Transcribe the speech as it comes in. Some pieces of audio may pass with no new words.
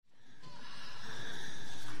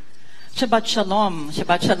Shabbat Shalom.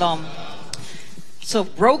 Shabbat Shalom. So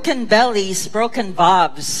broken bellies, broken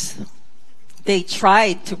bobs. They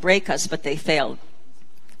tried to break us, but they failed.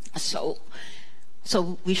 So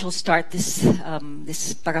we shall start this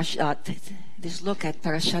parashat, this look at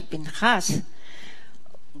Parashat Pinchas.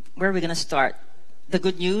 Where are we going to start? The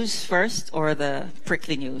good news first, or the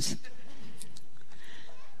prickly news?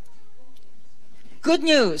 Good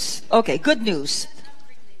news. Okay, good news.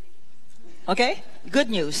 Okay,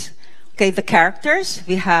 good news. Okay, the characters.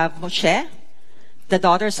 We have Moshe, the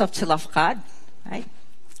daughters of Tzilafchad, right?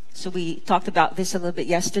 So we talked about this a little bit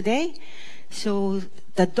yesterday. So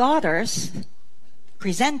the daughters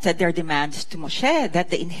presented their demands to Moshe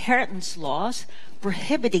that the inheritance laws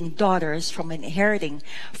prohibiting daughters from inheriting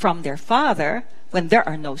from their father when there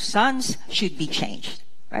are no sons should be changed,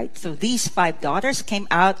 right? So these 5 daughters came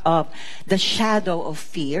out of the shadow of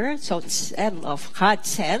fear. So Tzel of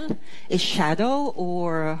Tzel is shadow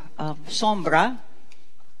or sombra,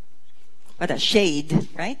 but a shade,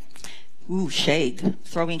 right? Ooh, shade,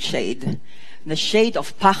 throwing shade. The shade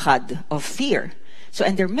of pachad, of fear. So,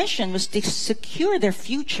 and their mission was to secure their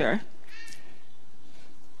future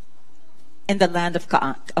in the land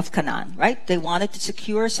of Canaan, right? They wanted to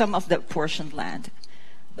secure some of the apportioned land.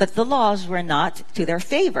 But the laws were not to their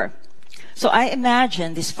favor. So I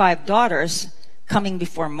imagine these 5 daughters coming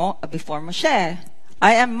before Moshe.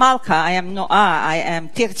 I am Malka, I am Noah, I am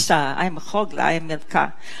Tirza, I am Chogla, I am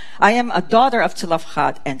Milka. I am a daughter of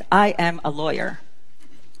Tzilafchad, and I am a lawyer.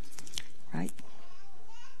 Right?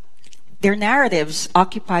 Their narratives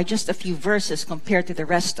occupy just a few verses compared to the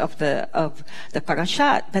rest of the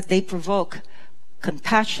parashat, but they provoke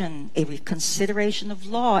compassion, a reconsideration of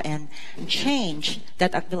law, and change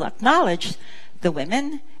that will acknowledge the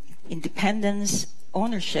women, independence,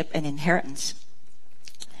 ownership, and inheritance.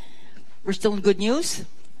 We're still in good news?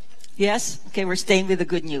 Yes? Okay, we're staying with the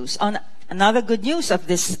good news. Another good news of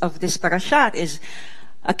this parashat is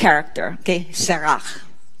a character, okay, Serach.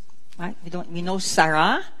 Right? We know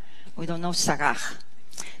Sarah, we don't know Sarach.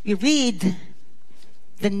 We read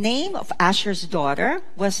the name of Asher's daughter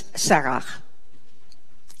was Sarach.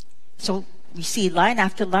 So we see line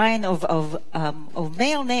after line of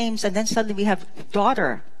male names, and then suddenly we have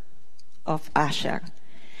daughter of Asher.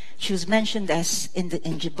 She was mentioned as in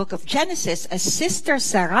the book of Genesis as sister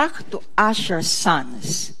Sarach to Asher's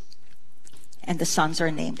sons. And the sons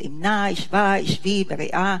are named Imnah, Ishva, Ishvi,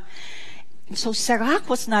 Bereah. So Sarach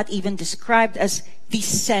was not even described as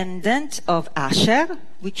descendant of Asher,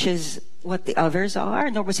 which is what the others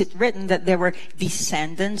are, nor was it written that they were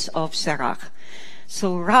descendants of Sarach.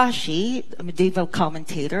 So Rashi, a medieval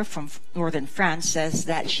commentator from northern France, says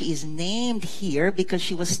that she is named here because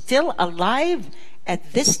she was still alive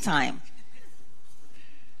at this time.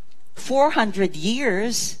 400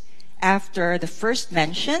 years after the first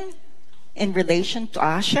mention in relation to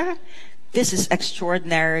Asher. This is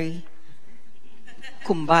extraordinary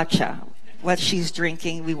kombucha. What she's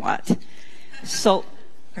drinking, we want. So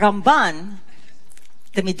Ramban,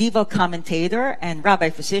 the medieval commentator and rabbi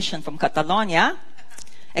physician from Catalonia,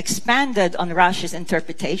 expanded on Rashi's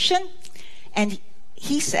interpretation, and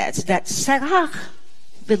he says that Sarach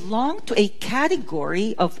belonged to a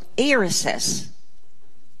category of heiresses,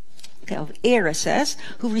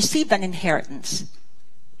 who received an inheritance.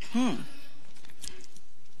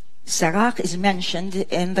 Sarach is mentioned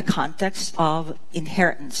in the context of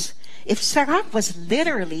inheritance. If Sarach was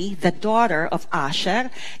literally the daughter of Asher,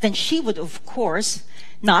 then she would, of course,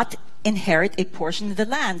 not inherit a portion of the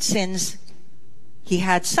land, since he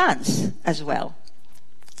had sons as well.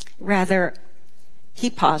 Rather, he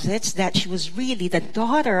posits that she was really the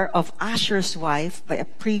daughter of Asher's wife by a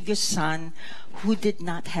previous son who did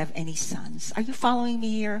not have any sons. Are you following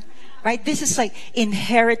me here? Right? This is like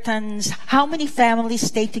inheritance. How many families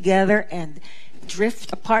stay together and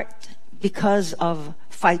drift apart because of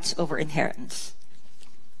fights over inheritance?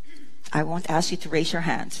 I won't ask you to raise your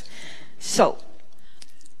hands. So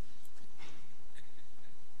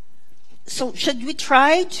should we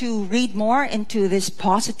try to read more into this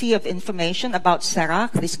paucity of information about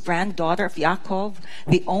Sarach, this granddaughter of Yaakov,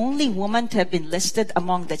 the only woman to have been listed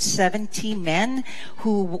among the 70 men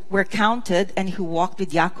who were counted and who walked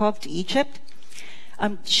with Yaakov to Egypt?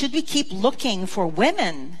 Should we keep looking for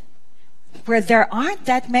women where there aren't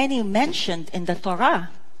that many mentioned in the Torah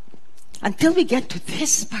until we get to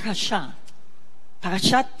this parashat,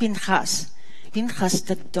 Parashat Pinchas? Pinchas,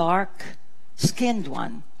 the dark-skinned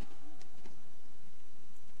one.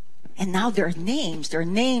 And now there are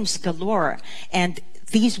names galore. And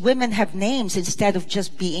these women have names instead of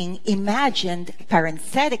just being imagined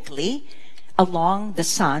parenthetically along the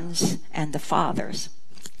sons and the fathers.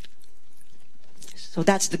 So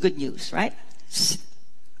that's the good news, right?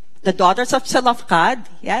 The daughters of Zelophehad,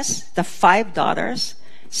 yes, the 5 daughters.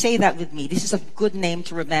 Say that with me. This is a good name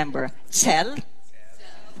to remember. Zel,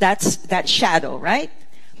 that's that shadow, right?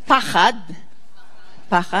 Pachad,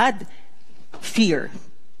 fear,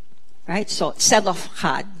 right? So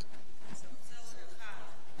Zelophehad,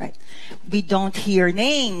 right? We don't hear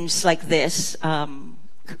names like this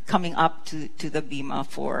coming up to the bima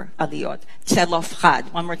for Aliyot.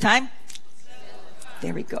 Zelophehad. One more time.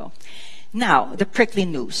 There we go. Now, the prickly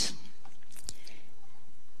news.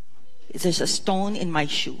 There's a stone in my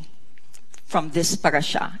shoe from this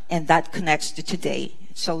parasha, and that connects to today.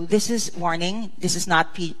 So this is warning. This is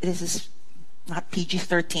not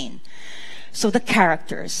PG-13. So the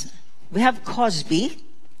characters. We have Cosbi,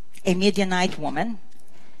 a Midianite woman.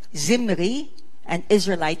 Zimri, an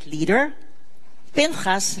Israelite leader.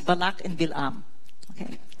 Pinchas, Balak, and Bilam.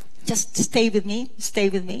 Okay. Just stay with me,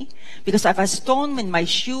 because I have a stone in my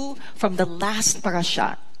shoe from the last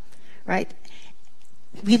parasha, right?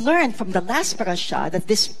 We learned from the last parasha that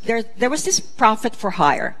there was this prophet for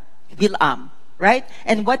hire, Bilam, right?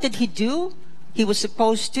 And what did he do? He was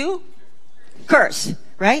supposed to curse,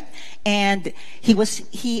 right? And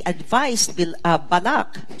he advised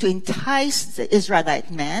Balak to entice the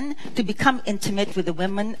Israelite men to become intimate with the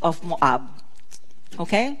women of Moab.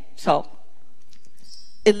 Okay, so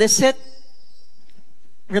illicit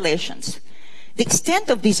relations. The extent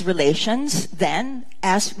of these relations, then,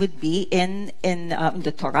 as would be in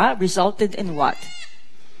the Torah, resulted in what?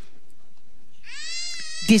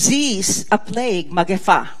 Disease, a plague,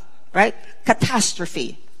 magefa, right?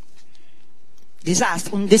 Catastrophe.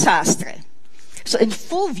 Disaster, un desastre. So in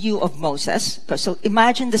full view of Moses, so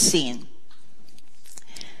imagine the scene.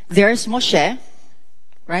 There's Moshe,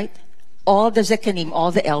 right? All the Zekanim,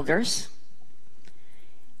 all the elders,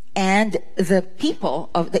 and the people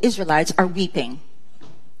of the Israelites are weeping,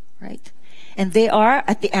 right? And they are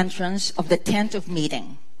at the entrance of the tent of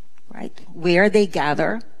meeting, right? Where they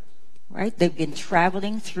gather, right? They've been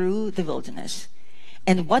traveling through the wilderness.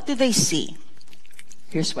 And what do they see?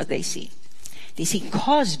 Here's what they see. They see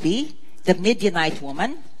Cosbi, the Midianite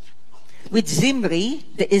woman, with Zimri,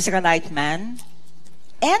 the Israelite man,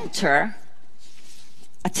 enter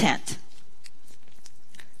a tent.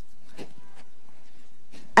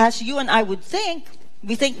 As you and I would think,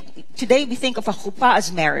 today we think of a chuppah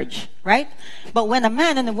as marriage, right? But when a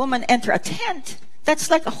man and a woman enter a tent, that's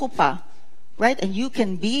like a chuppah, right? And you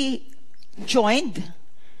can be joined,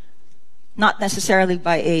 not necessarily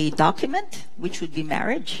by a document, which would be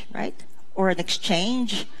marriage, right? Or an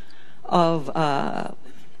exchange of a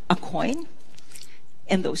coin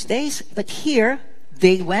in those days. But here,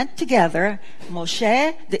 they went together,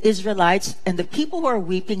 Moshe, the Israelites, and the people who are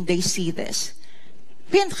weeping, they see this.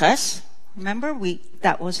 Pinchas, remember,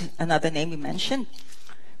 that was another name we mentioned.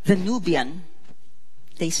 The Nubian,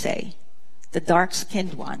 they say, the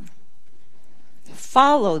dark-skinned one,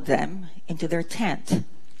 followed them into their tent.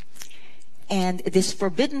 And this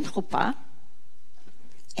forbidden chuppah,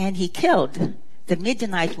 and he killed the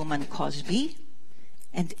Midianite woman Cosbi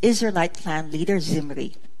and Israelite clan leader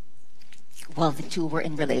Zimri while the two were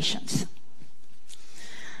in relations.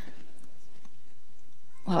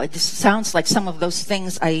 Well, it just sounds like some of those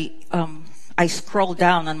things I scroll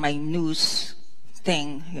down on my news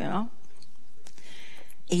thing, you know.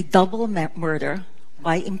 A double murder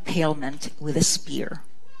by impalement with a spear.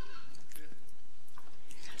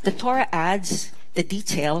 The Torah adds the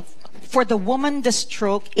detail, for the woman the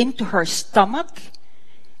stroke into her stomach,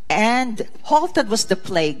 and halted was the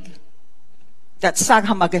plague that sar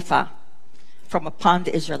hamagefa from upon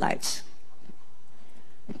the Israelites.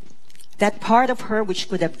 That part of her which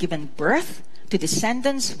could have given birth to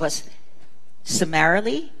descendants was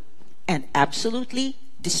summarily and absolutely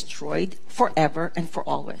destroyed forever and for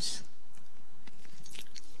always.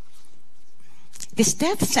 This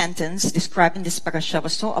death sentence described in this parasha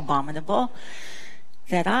was so abominable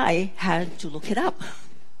that I had to look it up.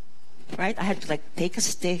 Right? I had to take a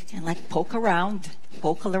stick and poke around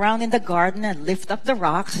in the garden and lift up the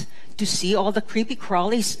rocks to see all the creepy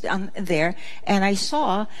crawlies there. And I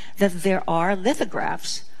saw that there are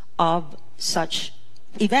lithographs of such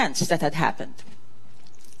events that had happened.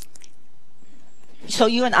 So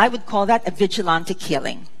you and I would call that a vigilante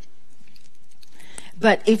killing.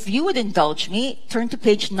 But if you would indulge me, turn to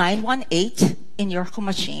page 918 in your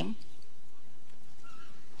Chumashim.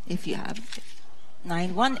 If you have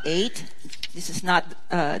 918, this is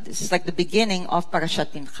like the beginning of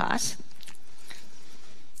Parashat Pinchas.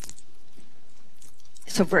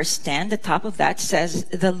 So verse 10, the top of that says,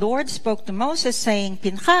 the Lord spoke to Moses saying,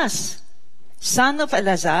 Pinchas, son of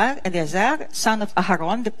Eleazar, son of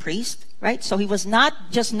Aharon, the priest, right? So he was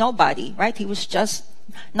not just nobody, right? He was just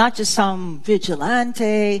not just some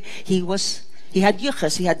vigilante. He had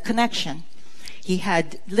yuchas, he had connection, he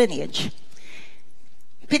had lineage.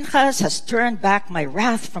 Pinchas has turned back my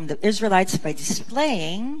wrath from the Israelites by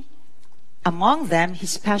displaying among them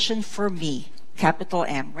his passion for me, capital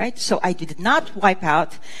M, right? So I did not wipe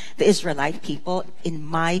out the Israelite people in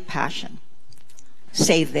my passion.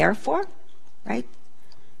 Say therefore, right?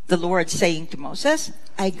 The Lord saying to Moses,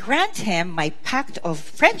 I grant him my pact of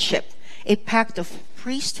friendship, a pact of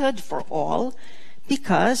priesthood for all,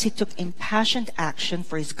 because he took impassioned action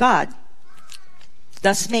for his God,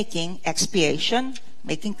 thus making expiation,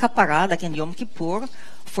 making kapara, like in Yom Kippur,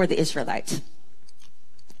 for the Israelites.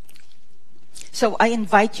 So I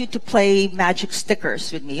invite you to play magic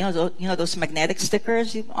stickers with me. You know those magnetic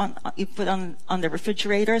stickers you put on the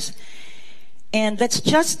refrigerators? And let's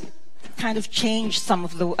just kind of change some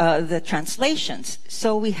of the translations.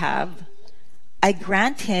 So we have, I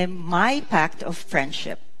grant him my pact of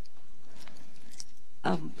friendship.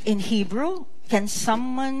 In Hebrew, can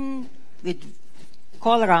someone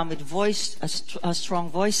call around with voice, a strong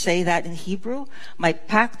voice, say that in Hebrew? My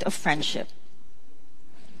pact of friendship.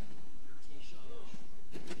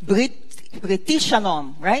 Briti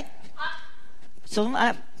Shalom, right? So,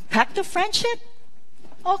 pact of friendship?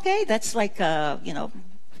 Okay, that's like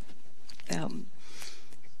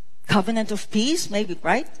covenant of peace, maybe,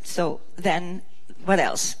 right? So then, what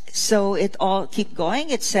else? So it all keep going.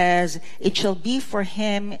 It says, it shall be for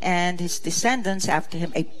him and his descendants after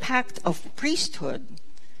him a pact of priesthood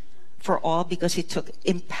for all, because he took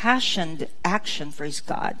impassioned action for his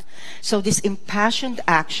God. So this impassioned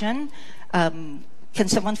action, can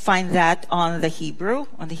someone find that on the Hebrew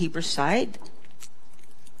side?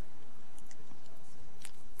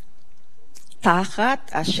 Tachat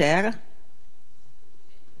asher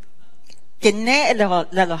kineh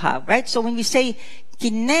lelohav, right? So when we say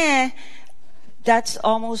kineh,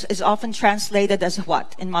 is often translated as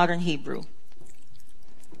what in modern Hebrew?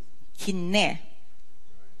 Kineh.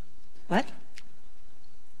 What?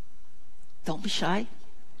 Don't be shy.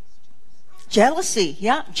 Jealousy,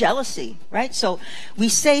 yeah, jealousy, right? So we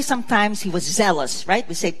say sometimes he was zealous, right?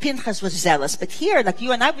 We say Pinchas was zealous, but here, like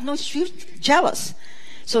you and I would know, she was jealous.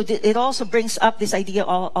 So it also brings up this idea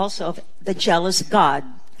also of the jealous God,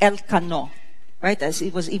 Elkano, right? As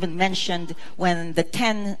it was even mentioned when the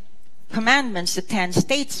 10 commandments, the 10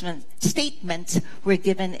 statements were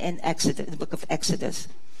given in Exodus, the book of Exodus.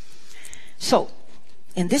 So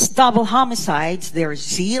in this double homicides, there's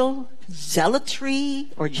zeal,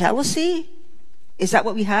 zealotry, or jealousy. Is that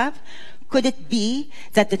what we have? Could it be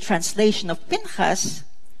that the translation of Pinchas,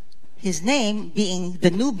 his name being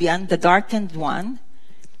the Nubian, the darkened one,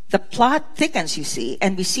 the plot thickens, you see,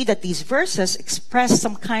 and we see that these verses express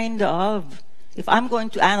some kind of, if I'm going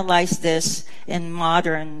to analyze this in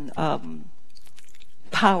modern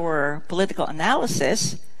power political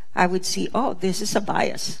analysis, I would see, oh, this is a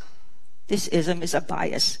bias. This ism is a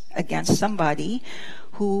bias against somebody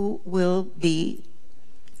who will be,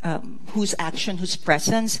 whose action, whose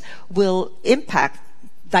presence will impact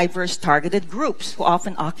diverse targeted groups who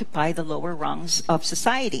often occupy the lower rungs of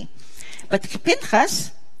society. But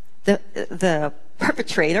Pinchas, the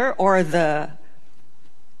perpetrator, or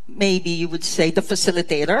maybe you would say the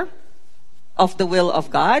facilitator of the will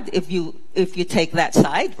of God, if you take that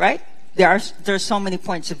side, right? There's so many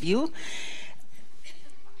points of view.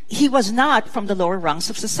 He was not from the lower rungs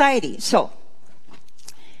of society. So,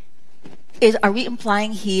 are we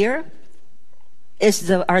implying here?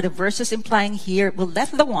 Are the verses implying here? Well,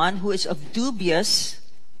 let the one who is of dubious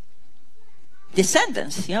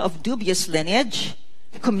descendants, of dubious lineage,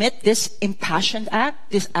 commit this impassioned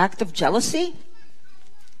act, this act of jealousy?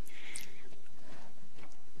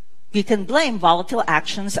 We can blame volatile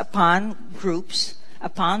actions upon groups,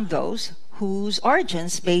 upon those whose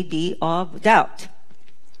origins may be of doubt.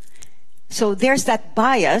 So there's that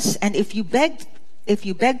bias, and if you beg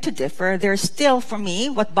to differ, there's still, for me,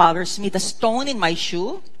 what bothers me, the stone in my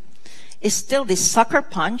shoe, is still this sucker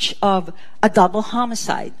punch of a double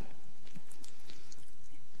homicide.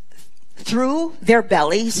 Through their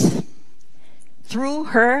bellies, through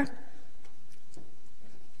her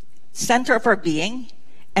center of her being,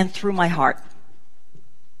 and through my heart.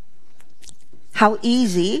 How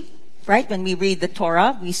easy, right? When we read the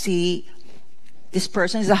Torah, we see this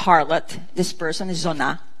person is a harlot, this person is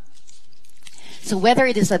zonah. So whether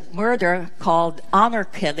it is a murder called honor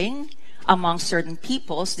killing among certain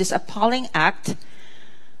peoples, this appalling act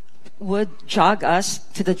would jog us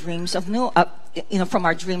to the dreams of from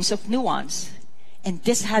our dreams of nuance. And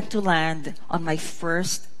this had to land on my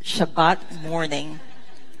first Shabbat morning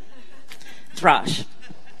drash.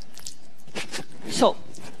 So,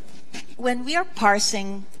 when we are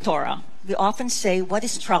parsing Torah, we often say, what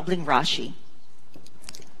is troubling Rashi?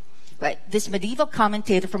 Right? This medieval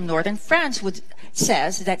commentator from northern France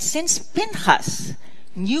says that since Pinchas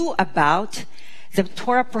knew about the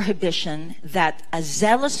Torah prohibition that a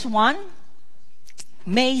zealous one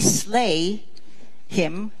may slay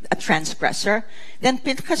him, a transgressor, then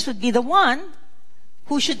Pinchas would be the one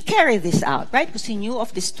who should carry this out, right? Because he knew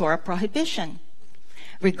of this Torah prohibition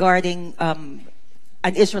regarding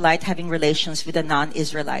an Israelite having relations with a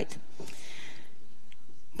non-Israelite.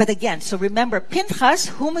 But again, so remember, Pinchas,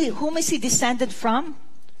 whom is he descended from?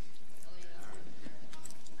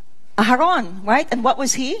 Aharon, right? And what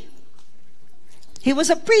was he? He was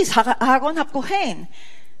a priest, Aharon HaKohen.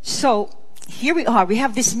 So here we are. We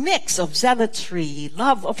have this mix of zealotry,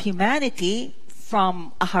 love of humanity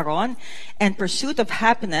from Aharon, and pursuit of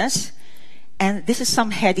happiness. And this is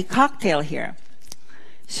some heady cocktail here.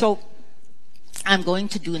 So I'm going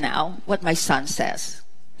to do now what my son says.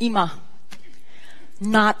 Ima,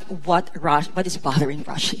 not what is bothering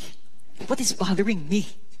Rashi. What is bothering me?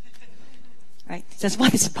 Right? It says,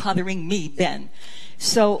 what is bothering me, Ben?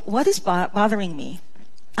 So what is bothering me?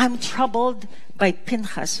 I'm troubled by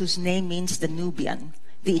Pinchas, whose name means the Nubian,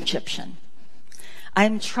 the Egyptian.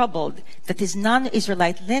 I'm troubled that his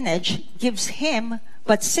non-Israelite lineage gives him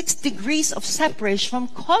but 6 degrees of separation from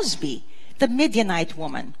Cosbi, the Midianite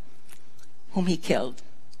woman whom he killed.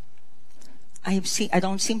 I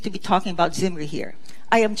don't seem to be talking about Zimri here.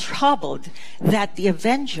 I am troubled that the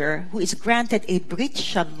avenger who is granted a Brit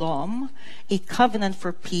Shalom, a covenant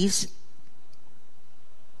for peace,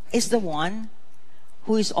 is the one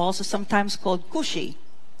who is also sometimes called Cushi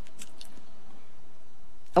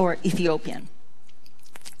or Ethiopian.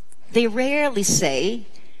 They rarely say,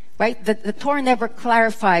 right, the Torah never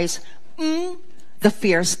clarifies, the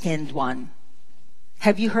fair-skinned one.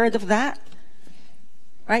 Have you heard of that?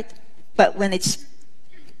 Right? But when it's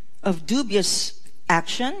of dubious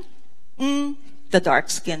action, the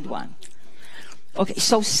dark-skinned one. Okay,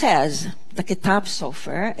 so says the Kitab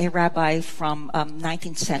Sofer, a rabbi from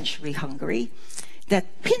 19th century Hungary,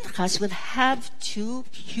 that Pinchas will have to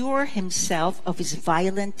cure himself of his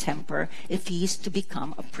violent temper if he is to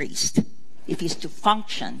become a priest, if he is to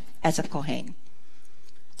function as a Kohen.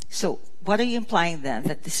 So what are you implying then?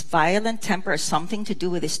 That this violent temper has something to do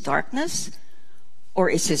with his darkness? Or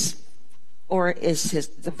is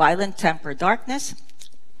the violent temper darkness?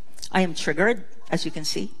 I am triggered, as you can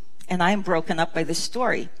see, and I am broken up by this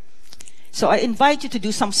story. So I invite you to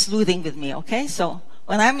do some sleuthing with me, okay? So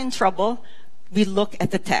when I'm in trouble, we look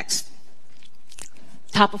at the text.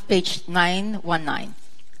 Top of page 919.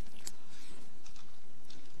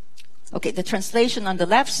 Okay, the translation on the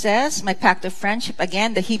left says, my pact of friendship.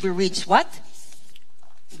 Again, the Hebrew reads what?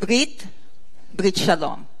 Brit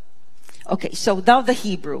Shalom. Okay, so now the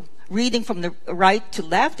Hebrew. Reading from the right to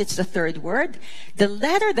left, it's the third word. The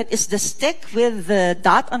letter that is the stick with the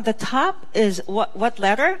dot on the top is what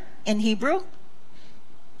letter in Hebrew?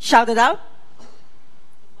 Shout it out.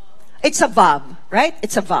 It's a vav, right?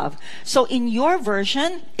 It's a vav. So in your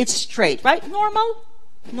version, it's straight, right? Normal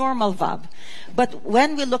vav. But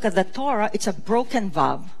when we look at the Torah, it's a broken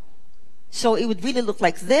vav. So it would really look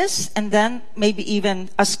like this, and then maybe even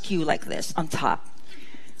askew like this on top.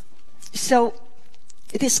 So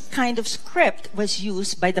this kind of script was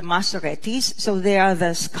used by the Masoretes. So they are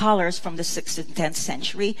the scholars from the 6th and 10th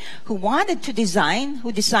century who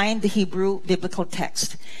designed the Hebrew biblical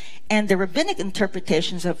text. And the rabbinic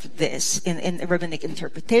interpretations of this, in rabbinic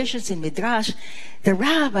interpretations in Midrash, the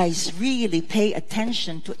rabbis really pay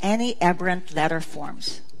attention to any aberrant letter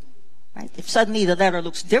forms. Right? If suddenly the letter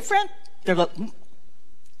looks different,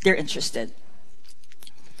 they're interested.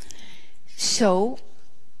 So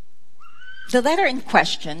the letter in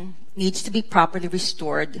question needs to be properly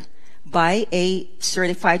restored by a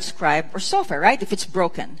certified scribe or sofer, right? If it's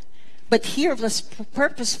broken. But here it was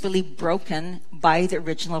purposefully broken by the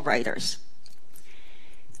original writers.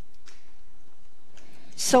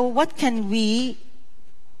 So what can we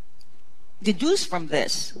deduce from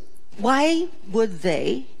this? Why would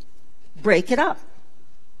they break it up?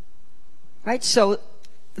 Right? So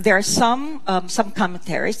there are some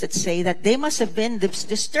commentaries that say that they must have been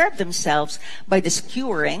disturbed themselves by the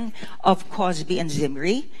skewering of Cosbi and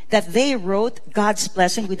Zimri, that they wrote God's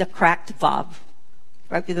blessing with a cracked vav,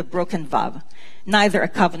 right, with a broken vav. Neither a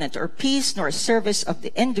covenant or peace nor a service of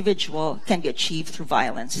the individual can be achieved through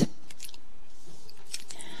violence.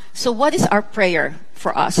 So what is our prayer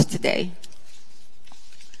for us today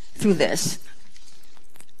through this?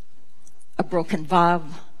 a broken vow,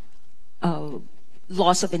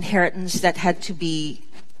 loss of inheritance that had to be,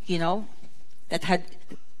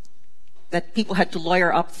 that people had to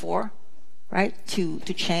lawyer up for, right? To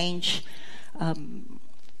change.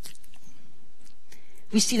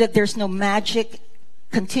 We see that there's no magic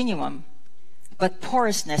continuum, but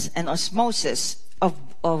porousness and osmosis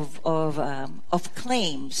of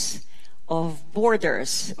claims, of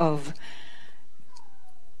borders, of.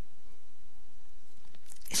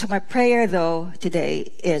 So my prayer, though, today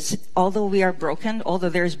is, although we are broken, although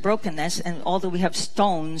there is brokenness, and although we have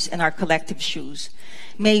stones in our collective shoes,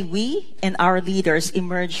 may we and our leaders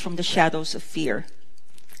emerge from the shadows of fear.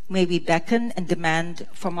 May we beckon and demand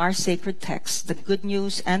from our sacred texts the good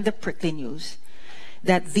news and the prickly news,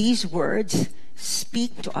 that these words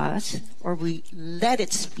speak to us, or we let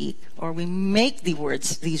it speak, or we make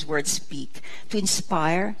these words speak, to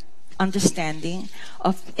inspire understanding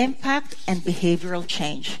of impact and behavioral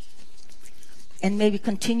change. And may we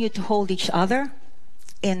continue to hold each other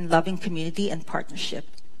in loving community and partnership.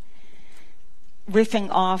 Riffing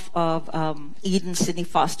off of Eden Sidney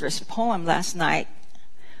Foster's poem last night,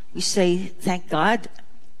 we say, thank God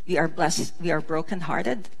we are blessed, we are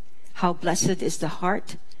brokenhearted. How blessed is the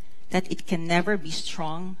heart that it can never be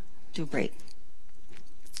strong to break.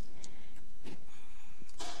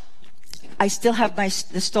 I still have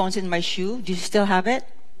the stones in my shoe. Do you still have it?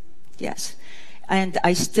 Yes. And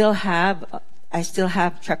I still have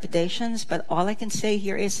trepidations, but all I can say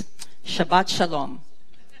here is Shabbat Shalom.